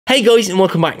Hey guys, and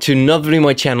welcome back to another video on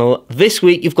my channel. This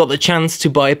week you've got the chance to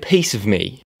buy a piece of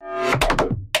me.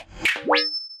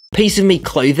 Piece of me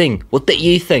clothing. What do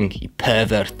you think, you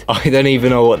pervert? I don't even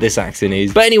know what this accent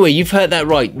is. But anyway, you've heard that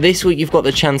right. This week you've got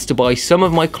the chance to buy some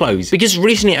of my clothes. Because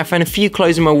recently I found a few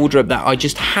clothes in my wardrobe that I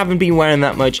just haven't been wearing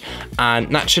that much. And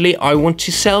naturally, I want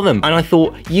to sell them. And I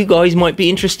thought you guys might be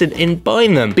interested in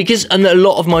buying them. Because in a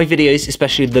lot of my videos,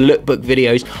 especially the lookbook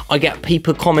videos, I get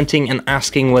people commenting and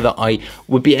asking whether I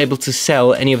would be able to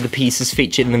sell any of the pieces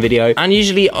featured in the video. And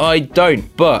usually I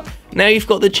don't, but now you've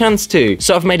got the chance to.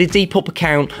 So I've made a Depop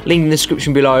account, link in the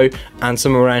description below, and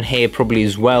somewhere around here probably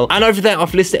as well. And over there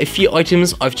I've listed a few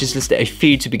items. I've just listed a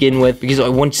few to begin with because I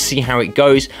want to see how it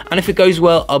goes. And if it goes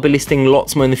well, I'll be listing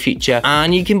lots more in the future.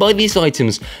 And you can buy these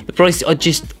items. The price, I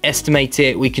just estimate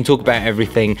it. We can talk about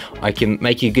everything. I can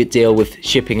make you a good deal with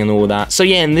shipping and all that. So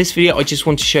yeah, in this video, I just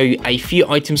want to show you a few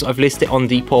items I've listed on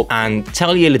Depop and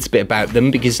tell you a little bit about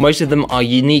them because most of them are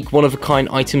unique, one-of-a-kind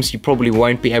items you probably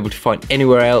won't be able to find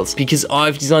anywhere else, because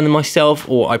I've designed them myself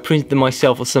or I printed them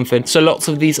myself or something. So lots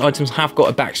of these items have got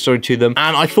a backstory to them,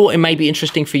 and I thought it may be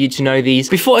interesting for you to know these.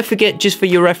 Before I forget, just for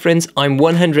your reference, I'm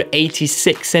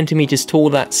 186 centimeters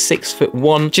tall, that's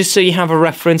 6'1", just so you have a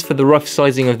reference for the rough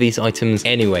sizing of these items.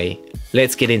 Anyway,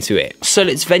 let's get into it. So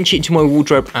let's venture into my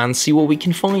wardrobe and see what we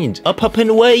can find. Up and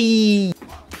away!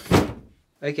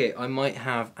 Okay, I might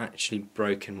have actually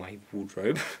broken my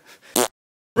wardrobe.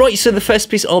 Right, so the first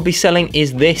piece I'll be selling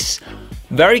is this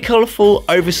very colourful,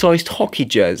 oversized hockey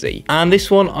jersey. And this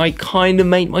one I kind of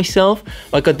made myself.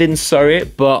 Like, I didn't sew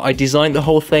it, but I designed the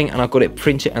whole thing and I got it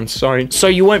printed and sewn. So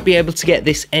you won't be able to get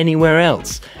this anywhere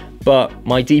else but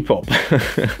my Depop.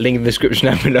 Link in the description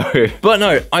down below. But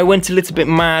no, I went a little bit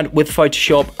mad with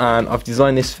Photoshop and I've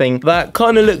designed this thing that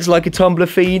kind of looks like a Tumblr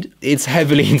feed. It's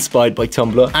heavily inspired by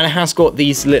Tumblr, and it has got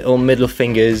these little middle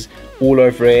fingers all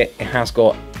over it. It has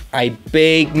got a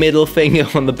big middle finger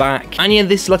on the back. And yeah,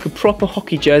 this is like a proper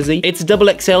hockey jersey. It's a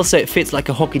XXL, so it fits like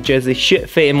a hockey jersey should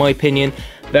fit, in my opinion.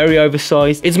 Very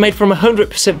oversized. It's made from 100%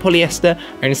 polyester,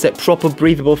 and it's that proper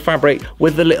breathable fabric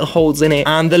with the little holes in it.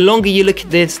 And the longer you look at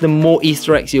this, the more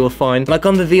Easter eggs you'll find. Like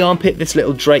under the armpit, this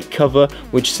little Drake cover,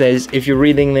 which says, if you're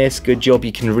reading this, good job,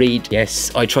 you can read.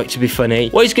 Yes, I tried to be funny.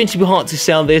 Well, it's going to be hard to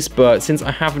sell this, but since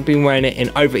I haven't been wearing it in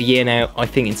over a year now, I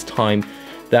think it's time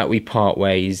that we part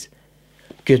ways.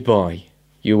 Goodbye.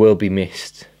 You will be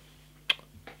missed.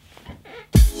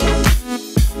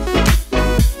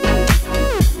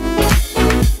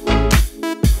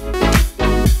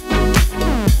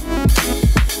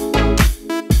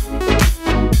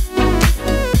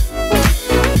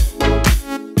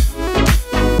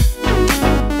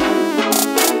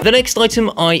 The next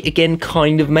item I again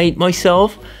kind of made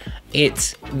myself.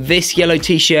 It's this yellow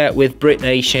t-shirt with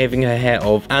Britney shaving her hair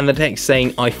off and the text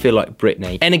saying, I feel like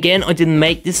Britney. And again, I didn't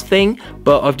make this thing,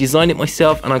 but I've designed it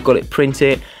myself and I got it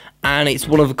printed. And it's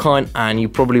one of a kind, and you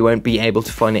probably won't be able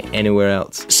to find it anywhere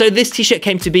else. So this t-shirt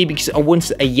came to be because I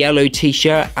wanted a yellow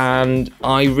t-shirt, and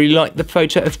I really liked the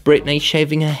photo of Britney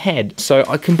shaving her head. So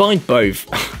I combined both.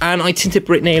 And I tinted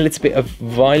Britney a little bit of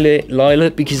violet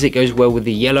lilac because it goes well with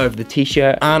the yellow of the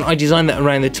t-shirt. And I designed that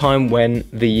around the time when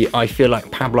the I Feel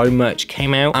Like Pablo merch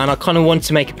came out. And I kind of wanted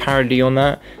to make a parody on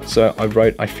that. So I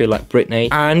wrote I Feel Like Britney.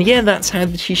 And yeah, that's how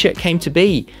the t-shirt came to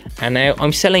be. And now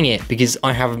I'm selling it because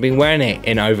I haven't been wearing it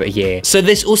in over a year. So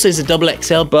this also is a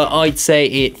XXL, but I'd say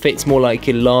it fits more like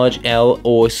a large L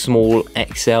or a small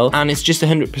XL, and it's just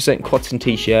 100% cotton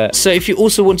t-shirt. So if you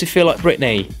also want to feel like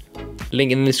Britney,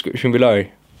 link in the description below.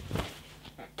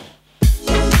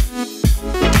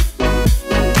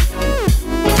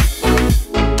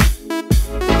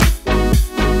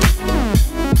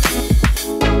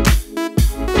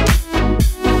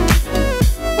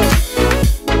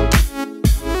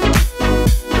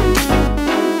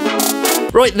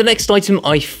 Right, the next item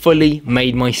I fully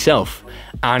made myself,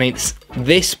 and it's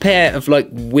this pair of like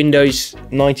Windows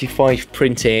 95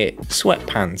 printed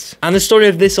sweatpants. And the story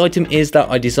of this item is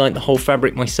that I designed the whole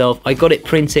fabric myself. I got it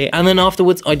printed, and then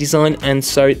afterwards I designed and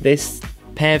sewed this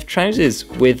pair of trousers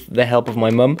with the help of my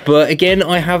mum. But again,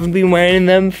 I haven't been wearing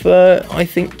them for I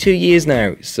think 2 years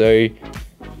now, so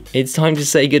it's time to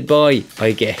say goodbye,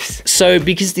 I guess. So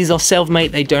because these are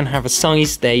self-made, they don't have a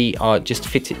size, they are just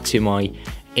fitted to my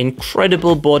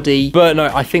incredible body. But no,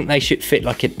 I think they should fit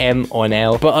like an M or an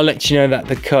L. But I'll let you know that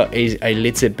the cut is a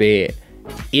little bit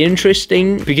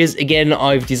interesting because again,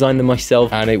 I've designed them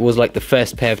myself, and it was like the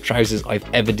first pair of trousers I've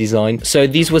ever designed. So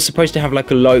these were supposed to have like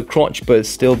a low crotch but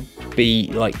still be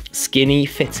like skinny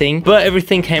fitting, but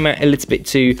everything came out a little bit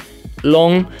too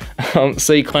long,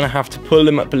 so you kind of have to pull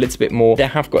them up a little bit more. They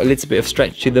have got a little bit of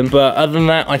stretch to them, but other than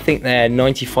that, I think they're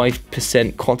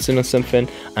 95% cotton or something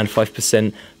and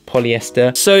 5%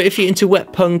 polyester. So if you're into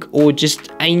wet punk or just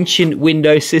ancient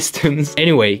window systems.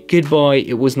 Anyway, goodbye.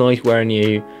 It was nice wearing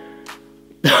you.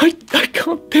 I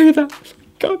can't do that.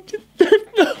 I can't just do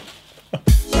that.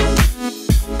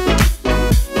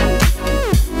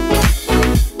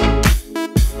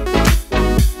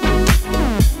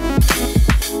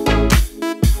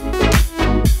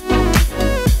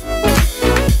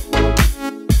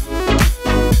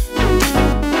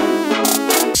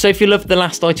 So if you loved the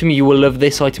last item, you will love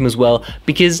this item as well,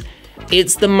 because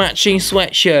it's the matching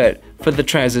sweatshirt for the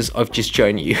trousers I've just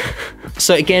shown you.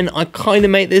 So again, I kind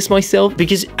of made this myself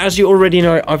because, as you already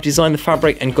know, I've designed the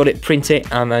fabric and got it printed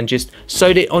and then just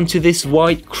sewed it onto this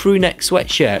white crew neck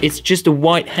sweatshirt. It's just a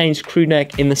white Hanes crew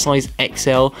neck in the size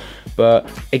XL, but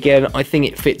again, I think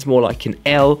it fits more like an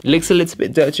L. It looks a little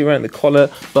bit dirty around the collar,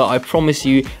 but I promise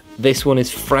you, this one is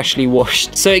freshly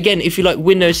washed. So again, if you like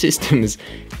window systems,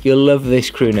 you'll love this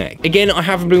crew neck. Again, I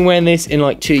haven't been wearing this in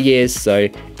like 2 years, so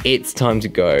it's time to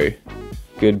go.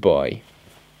 Goodbye.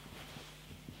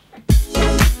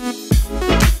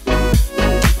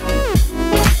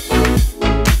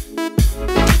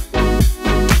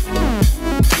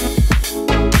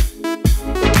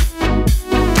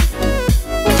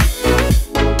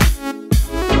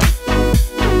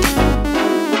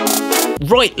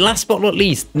 Right, last but not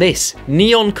least, this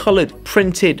neon coloured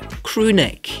printed crew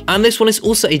neck. And this one is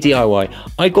also a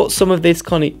DIY. I got some of this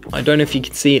kind of, I don't know if you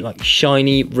can see it, like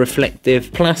shiny,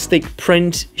 reflective plastic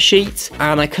print sheet.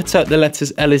 And I cut out the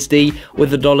letters LSD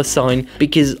with a $sign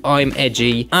because I'm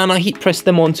edgy. And I heat pressed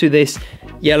them onto this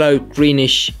yellow,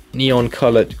 greenish, neon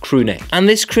coloured crew neck. And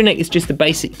this crew neck is just a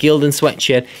basic Gildan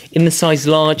sweatshirt in the size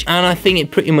large, and I think it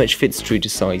pretty much fits true to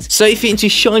size. So if you're into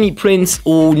shiny prints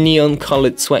or neon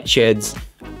coloured sweatshirts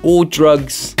or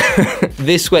drugs,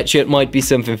 this sweatshirt might be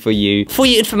something for you. For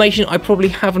your information, I probably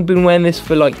haven't been wearing this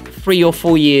for like 3 or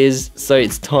 4 years, so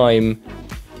it's time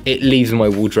it leaves my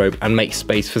wardrobe and makes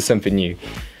space for something new.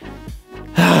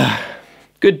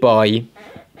 Goodbye.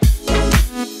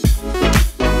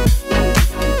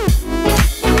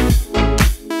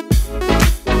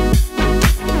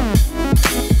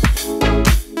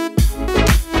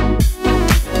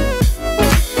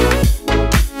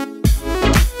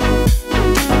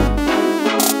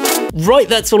 Right,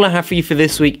 that's all I have for you for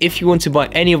this week. If you want to buy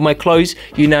any of my clothes,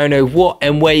 you now know what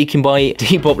and where you can buy it.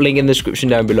 Depop link in the description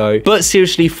down below. But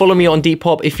seriously, follow me on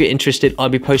Depop if you're interested. I'll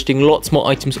be posting lots more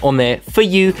items on there for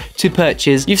you to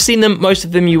purchase. You've seen them, most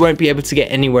of them you won't be able to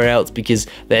get anywhere else because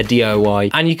they're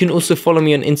DIY. And you can also follow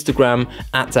me on Instagram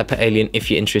at Dapper Alien if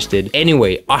you're interested.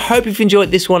 Anyway, I hope you've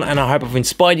enjoyed this one and I hope I've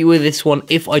inspired you with this one.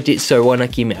 If I did so, why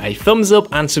not give me a thumbs up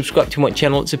and subscribe to my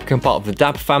channel to become part of the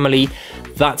Dapper family.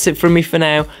 That's it from me for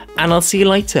now, and I'll see you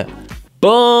later.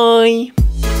 Bye!